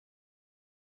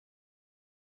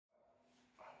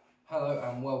Hello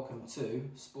and welcome to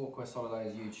Sportquest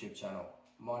Holidays YouTube channel.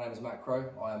 My name is Matt Crow.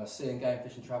 I am a sea and game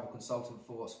fishing travel consultant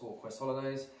for Sportquest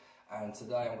Holidays, and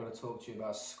today I'm going to talk to you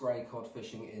about Skrei Cod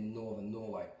fishing in northern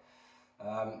Norway.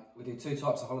 We do two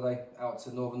types of holiday out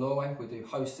to northern Norway. We do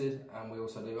hosted and we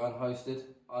also do unhosted.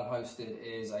 Unhosted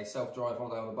is a self-drive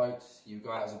holiday on the boat. You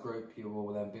go out as a group, you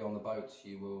will then be on the boat,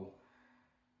 you will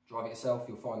drive it yourself,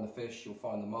 you'll find the fish, you'll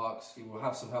find the marks, you will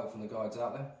have some help from the guides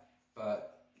out there, but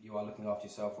you are looking after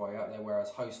yourself while you're out there, whereas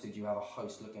hosted, you have a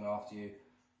host looking after you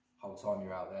the whole time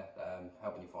you're out there,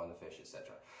 helping you find the fish,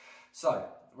 etc. So,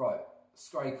 right,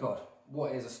 Skrei Cod.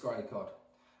 What is a Skrei Cod?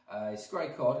 A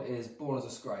Skrei Cod is born as a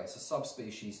Skrei. It's a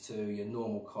subspecies to your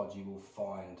normal cod you will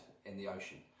find in the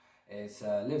ocean. It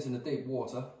lives in the deep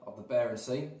water of the Barents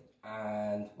Sea,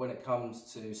 and when it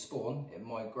comes to spawn, it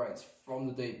migrates from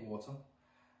the deep water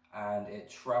and it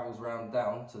travels round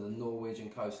down to the Norwegian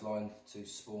coastline to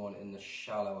spawn in the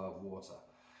shallower water.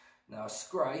 Now a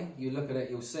Skrei, you look at it,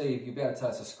 you'll be able to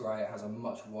tell it's a Skrei. It has a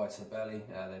much whiter belly.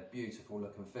 They're beautiful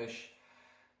looking fish.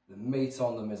 The meat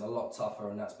on them is a lot tougher,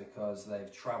 and that's because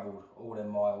they've travelled all their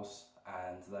miles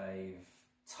and they've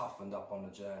toughened up on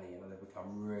the journey. You know, they've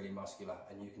become really muscular,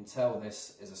 and you can tell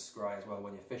this is a Skrei as well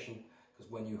when you're fishing, because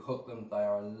when you hook them, they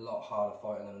are a lot harder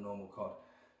fighting than a normal cod.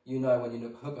 You know, when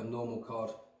you hook a normal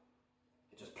cod,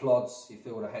 it just plods, you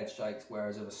feel the head shakes,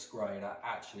 whereas of a Skrei, that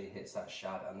actually hits that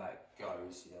shad and that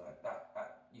goes, you know,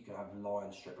 that you can have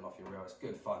lines stripping off your reel. It's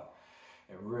good fun.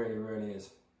 It really, really is.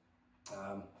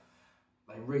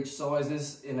 They reach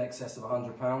sizes in excess of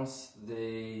 100 pounds.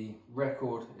 The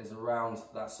record is around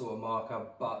that sort of marker,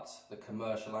 but the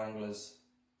commercial anglers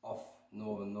off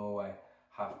northern Norway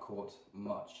have caught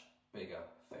much bigger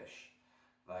fish.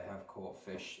 They have caught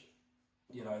fish,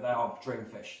 you know, they are dream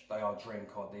fish, they are dream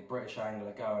cod. The British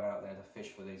angler going out there to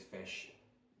fish for these fish,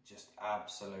 just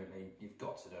absolutely, you've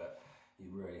got to do it. You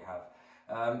really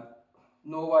have.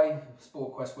 Norway,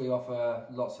 Sportquest, we offer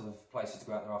lots of places to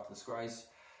go out there after the Skreis.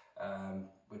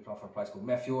 We offer a place called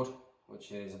Mefjord,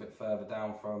 which is a bit further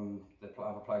down from the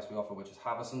other place we offer, which is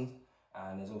Havesund,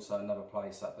 and there's also another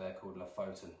place up there called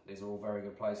Lofoten. These are all very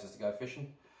good places to go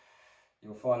fishing.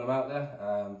 You'll find them out there,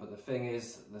 but the thing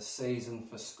is, the season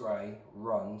for Skrei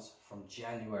runs from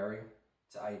January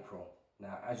to April.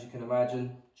 Now, as you can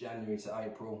imagine, January to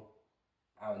April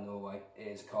out in Norway, it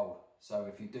is cold. So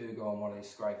if you do go on one of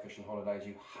these Skrei fishing holidays,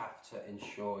 you have to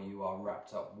ensure you are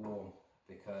wrapped up warm,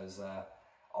 because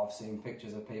I've seen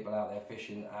pictures of people out there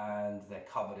fishing and they're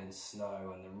covered in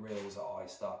snow and the reels are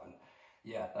iced up, and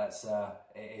yeah, that's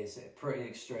it is pretty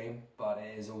extreme, but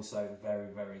it is also very,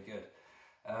 very good.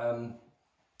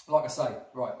 Like I say,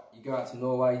 right, you go out to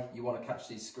Norway, you want to catch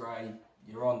these Skrei,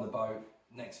 you're on the boat.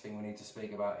 Next thing we need to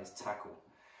speak about is tackle.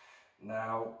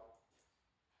 Now,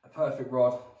 a perfect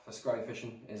rod for Skrei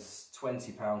fishing is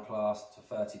 £20 class to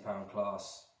 £30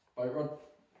 class boat rod.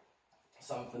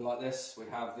 Something like this. We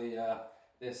have the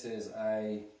this is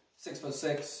a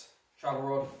 6'6" travel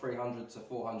rod, 300 to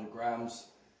 400 grams.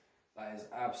 That is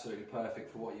absolutely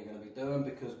perfect for what you're going to be doing,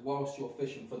 because whilst you're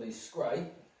fishing for these Skrei,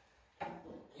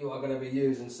 you are going to be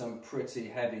using some pretty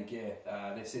heavy gear.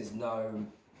 This is no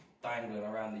dangling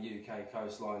around the UK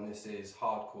coastline. This is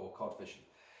hardcore cod fishing.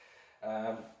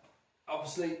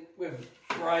 Obviously, with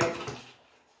braid,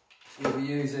 you'll be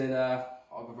using, I'd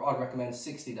recommend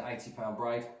 60 to 80 pound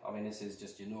braid. I mean, this is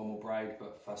just your normal braid,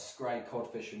 but for Skrei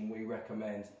cod fishing, we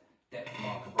recommend depth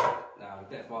marker braid. Now,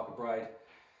 the depth marker braid,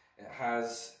 it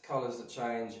has colours that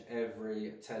change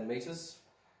every 10 metres.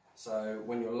 So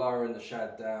when you're lowering the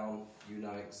shad down, you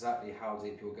know exactly how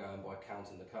deep you're going by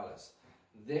counting the colours.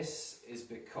 This is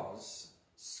because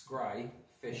Skrei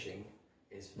fishing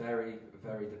is very,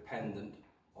 very dependent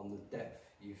on the depth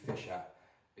you fish at,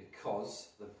 because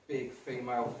the big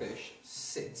female fish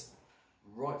sit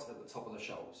right at the top of the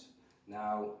shoals.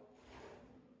 Now,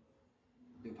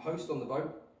 the host on the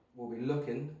boat will be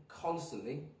looking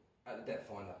constantly at the depth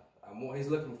finder. And what he's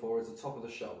looking for is the top of the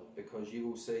shoal, because you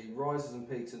will see rises and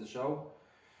peaks in the shoal.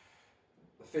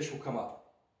 The fish will come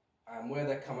up, and where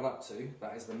they're coming up to,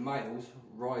 that is the males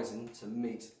rising to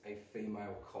meet a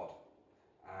female cod.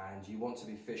 And you want to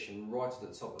be fishing right at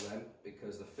the top of them,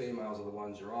 because the females are the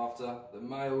ones you're after. The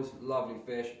males, lovely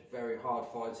fish, very hard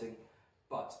fighting,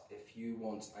 but if you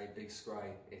want a big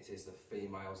Skrei, it is the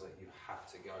females that you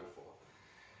have to go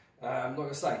for. Like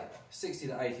I say, 60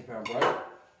 to 80 pound braid.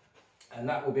 And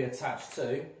that will be attached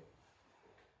to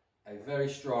a very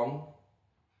strong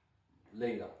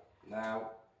leader.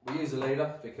 Now, we use a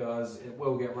leader because it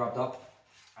will get rubbed up,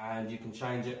 and you can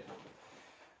change it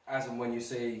as and when you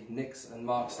see nicks and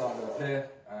marks starting to appear.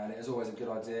 And it is always a good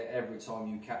idea every time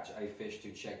you catch a fish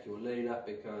to check your leader,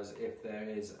 because if there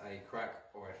is a crack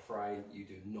or a fray, you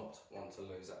do not want to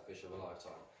lose that fish of a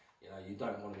lifetime. You know, you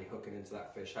don't want to be hooking into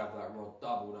that fish, have that rod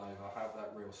doubled over, have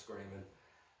that reel screaming,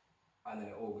 and then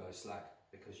it all goes slack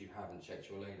because you haven't checked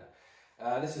your leader.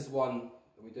 This is one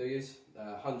that we do use,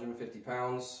 150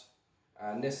 pounds,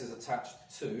 and this is attached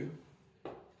to,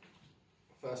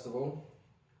 first of all,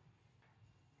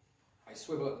 a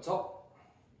swivel at the top.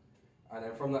 And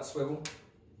then from that swivel,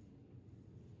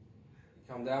 you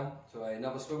come down to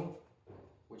another swivel,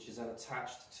 which is then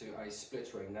attached to a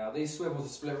split ring. Now these swivels and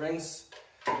split rings,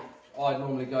 I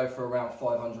normally go for around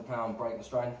 £500 break and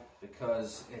strain,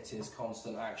 because it is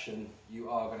constant action. You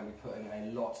are going to be putting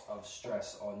a lot of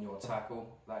stress on your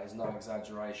tackle. That is no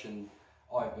exaggeration.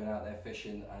 I've been out there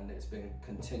fishing and it's been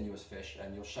continuous fish,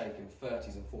 and you're shaking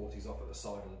 30s and 40s off at the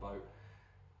side of the boat,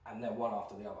 and they're one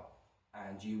after the other.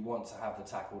 And you want to have the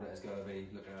tackle that is going to be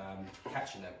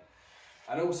catching them.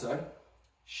 And also,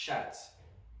 shads.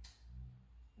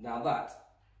 Now that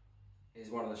is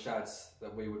one of the shads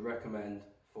that we would recommend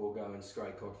for going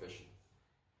Skrei Cod fishing.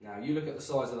 Now you look at the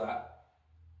size of that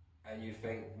and you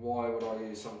think, why would I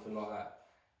use something like that?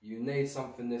 You need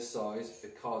something this size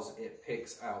because it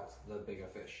picks out the bigger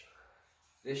fish.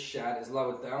 This shad is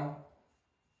lowered down,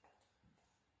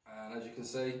 and as you can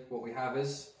see, what we have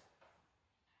is,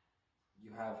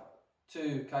 you have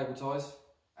 2 cable ties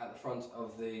at the front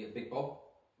of the big bob.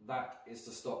 That is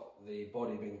to stop the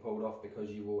body being pulled off,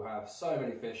 because you will have so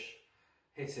many fish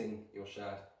hitting your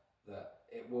shad that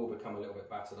it will become a little bit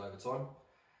battered over time,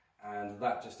 and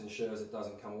that just ensures it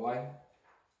doesn't come away.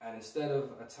 And instead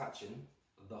of attaching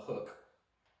the hook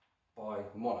by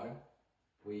mono,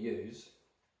 we use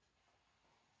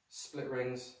split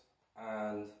rings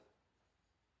and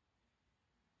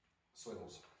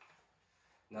swivels.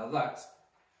 Now that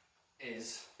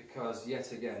is because,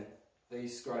 yet again,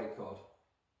 these Skrei Cod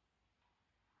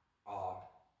are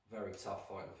very tough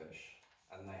fighting fish,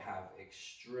 and they have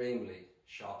extremely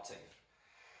sharp teeth.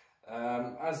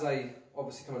 As they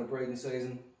obviously come in a breeding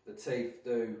season, the teeth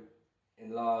do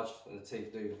enlarge and the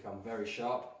teeth do become very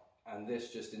sharp, and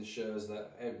this just ensures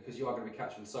that, because you are going to be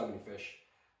catching so many fish,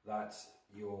 that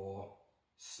your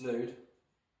snood,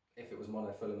 if it was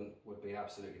monofilament, would be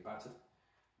absolutely battered.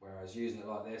 Whereas using it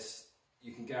like this,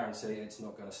 you can guarantee it's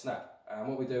not going to snap. And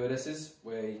what we do with this is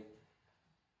we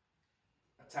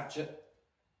attach it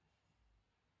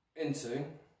into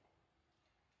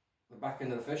the back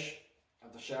end of the fish,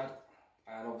 of the shad,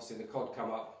 and obviously the cod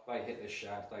come up, they hit this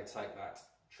shad, they take that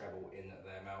treble in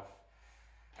their mouth,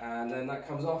 and then that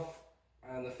comes off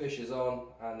and the fish is on,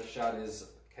 and the shad is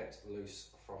kept loose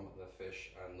from the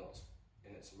fish and not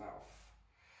in its mouth.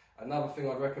 Another thing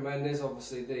I'd recommend is,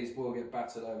 obviously these will get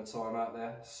battered over time out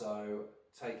there, so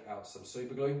take out some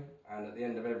super glue, and at the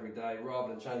end of every day, rather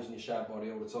than changing your shad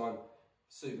body all the time,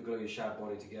 super glue your shad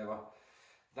body together.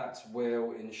 That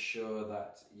will ensure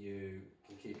that you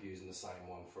can keep using the same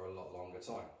one for a lot longer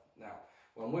time. Now,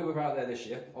 when we were out there this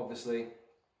year, obviously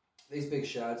these big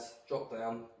shads drop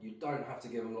down. You don't have to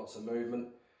give them lots of movement.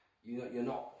 You're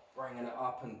not bringing it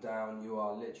up and down, you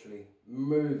are literally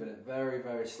moving it very,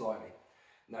 very slightly.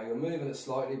 Now you're moving it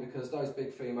slightly because those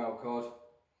big female cod,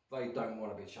 they don't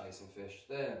want to be chasing fish.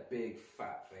 They're big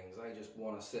fat things. They just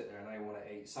want to sit there and they want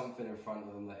to eat something in front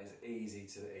of them that is easy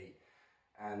to eat.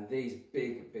 And these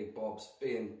big bobs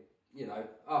being, you know,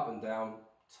 up and down,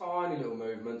 tiny little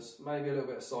movements, maybe a little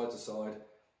bit of side to side,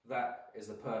 that is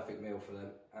the perfect meal for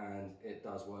them, and it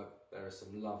does work. There are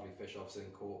some lovely fish I've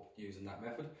seen caught using that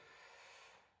method.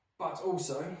 But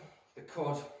also, the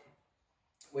cod,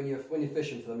 when you're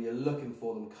fishing for them, you're looking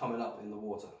for them coming up in the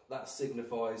water. That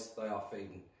signifies they are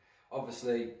feeding.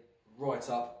 Obviously, right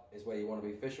up is where you want to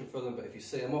be fishing for them, but if you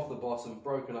see them off the bottom,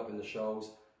 broken up in the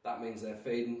shoals, that means they're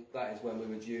feeding. That is when we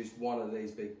would use one of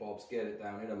these big bobs, get it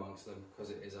down in amongst them,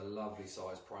 because it is a lovely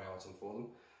sized prey item for them.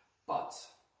 But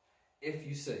if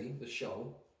you see the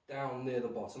shoal down near the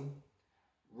bottom,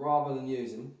 rather than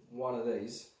using one of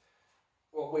these,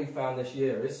 what we found this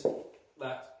year is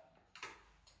that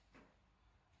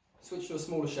switch to a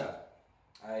smaller shad,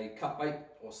 a cut bait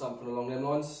or something along them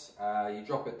lines. You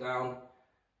drop it down.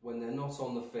 When they're not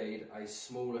on the feed, a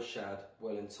smaller shad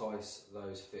will entice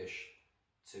those fish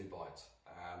to bite.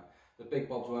 The big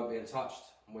bobs weren't being touched,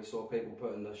 and we saw people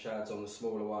putting the shads on the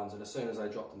smaller ones, and as soon as they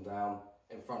dropped them down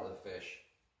in front of the fish,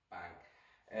 bang,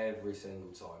 every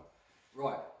single time.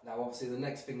 Right, now obviously the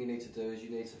next thing you need to do is you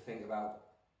need to think about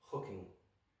hooking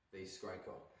these Skrei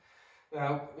Cod.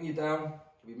 Now, when you're down,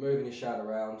 you'll be moving your shad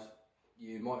around,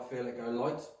 you might feel it go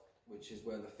light, which is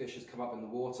where the fish has come up in the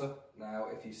water. Now,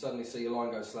 if you suddenly see your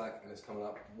line go slack and it's coming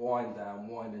up, wind down,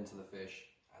 wind into the fish,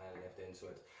 and lift into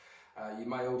it. You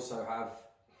may also have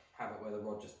it where the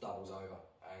rod just doubles over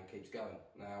and keeps going.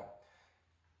 Now,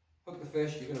 hook the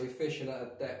fish, you're going to be fishing at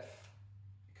a depth.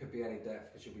 It could be any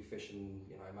depth, because you'll be fishing,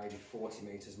 you know, maybe 40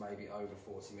 metres, maybe over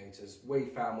 40 metres. We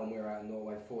found when we were out in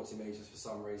Norway, 40 metres for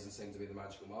some reason seemed to be the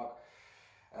magical mark.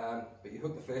 But you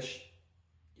hook the fish,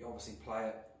 you obviously play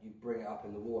it, you bring it up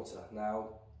in the water. Now,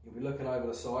 you'll be looking over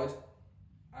the side.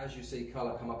 As you see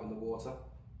colour come up in the water,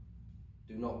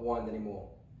 do not wind anymore.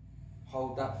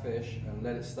 Hold that fish and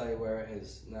let it stay where it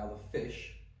is. Now the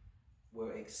fish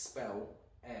will expel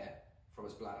air from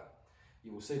its bladder.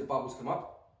 You will see the bubbles come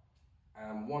up,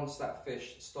 and once that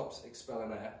fish stops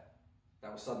expelling air,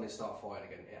 that will suddenly start fighting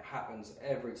again. It happens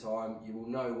every time. You will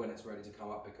know when it's ready to come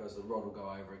up because the rod will go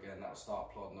over again. That will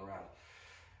start plodding around.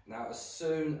 Now, as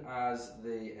soon as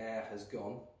the air has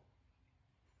gone,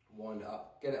 wind it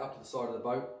up, get it up to the side of the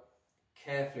boat,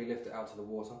 carefully lift it out to the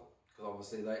water, because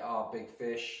obviously they are big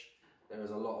fish. There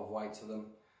is a lot of weight to them.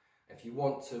 If you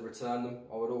want to return them,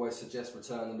 I would always suggest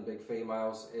returning the big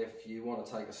females. If you want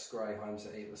to take a Skrei home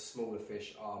to eat, the smaller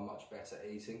fish are much better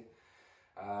eating.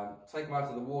 Take them out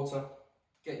of the water,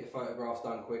 get your photographs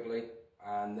done quickly,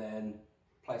 and then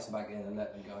place them back in and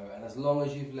let them go. And as long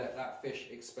as you've let that fish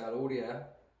expel all the air,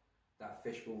 that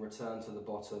fish will return to the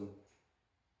bottom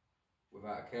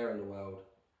without a care in the world,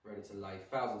 ready to lay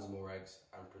thousands more eggs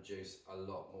and produce a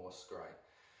lot more Skrei.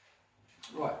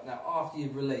 Right, now after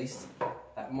you've released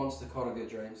that monster cod of your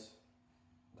dreams,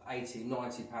 the 80,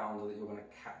 90 pounder that you're going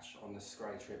to catch on this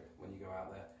Skrei trip when you go out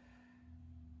there,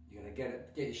 you're going to get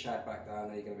your shad back down,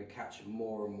 and you're going to be catching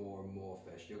more and more and more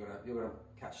fish. You're going to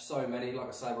catch so many. Like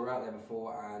I say, we're out there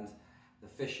before, and the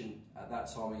fishing at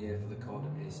that time of year for the cod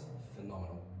is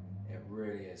phenomenal. It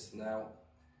really is. Now,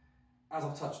 as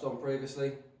I've touched on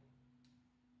previously,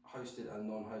 hosted and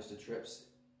non-hosted trips.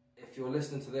 If you're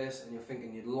listening to this and you're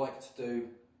thinking you'd like to do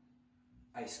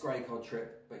a Skrei Cod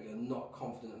trip, but you're not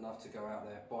confident enough to go out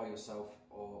there by yourself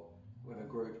or with a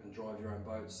group and drive your own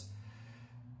boats,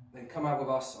 then come out with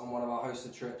us on one of our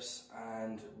hosted trips,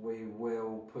 and we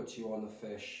will put you on the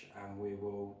fish, and we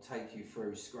will take you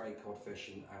through Skrei Cod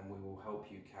fishing, and we will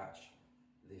help you catch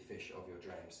the fish of your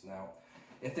dreams. Now,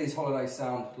 if these holidays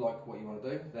sound like what you want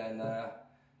to do, then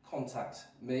contact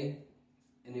me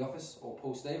in the office or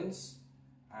Paul Stevens,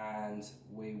 and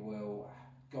we will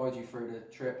guide you through the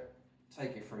trip,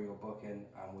 take you through your booking,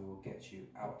 and we will get you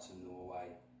out to Norway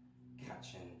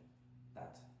catching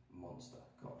that monster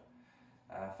cod.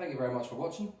 Thank you very much for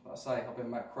watching. Like I say, I've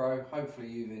been Matt Crow. Hopefully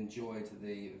you've enjoyed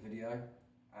the video,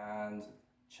 and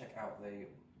check out the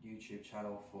YouTube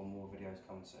channel for more videos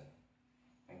coming soon.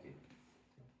 Thank you.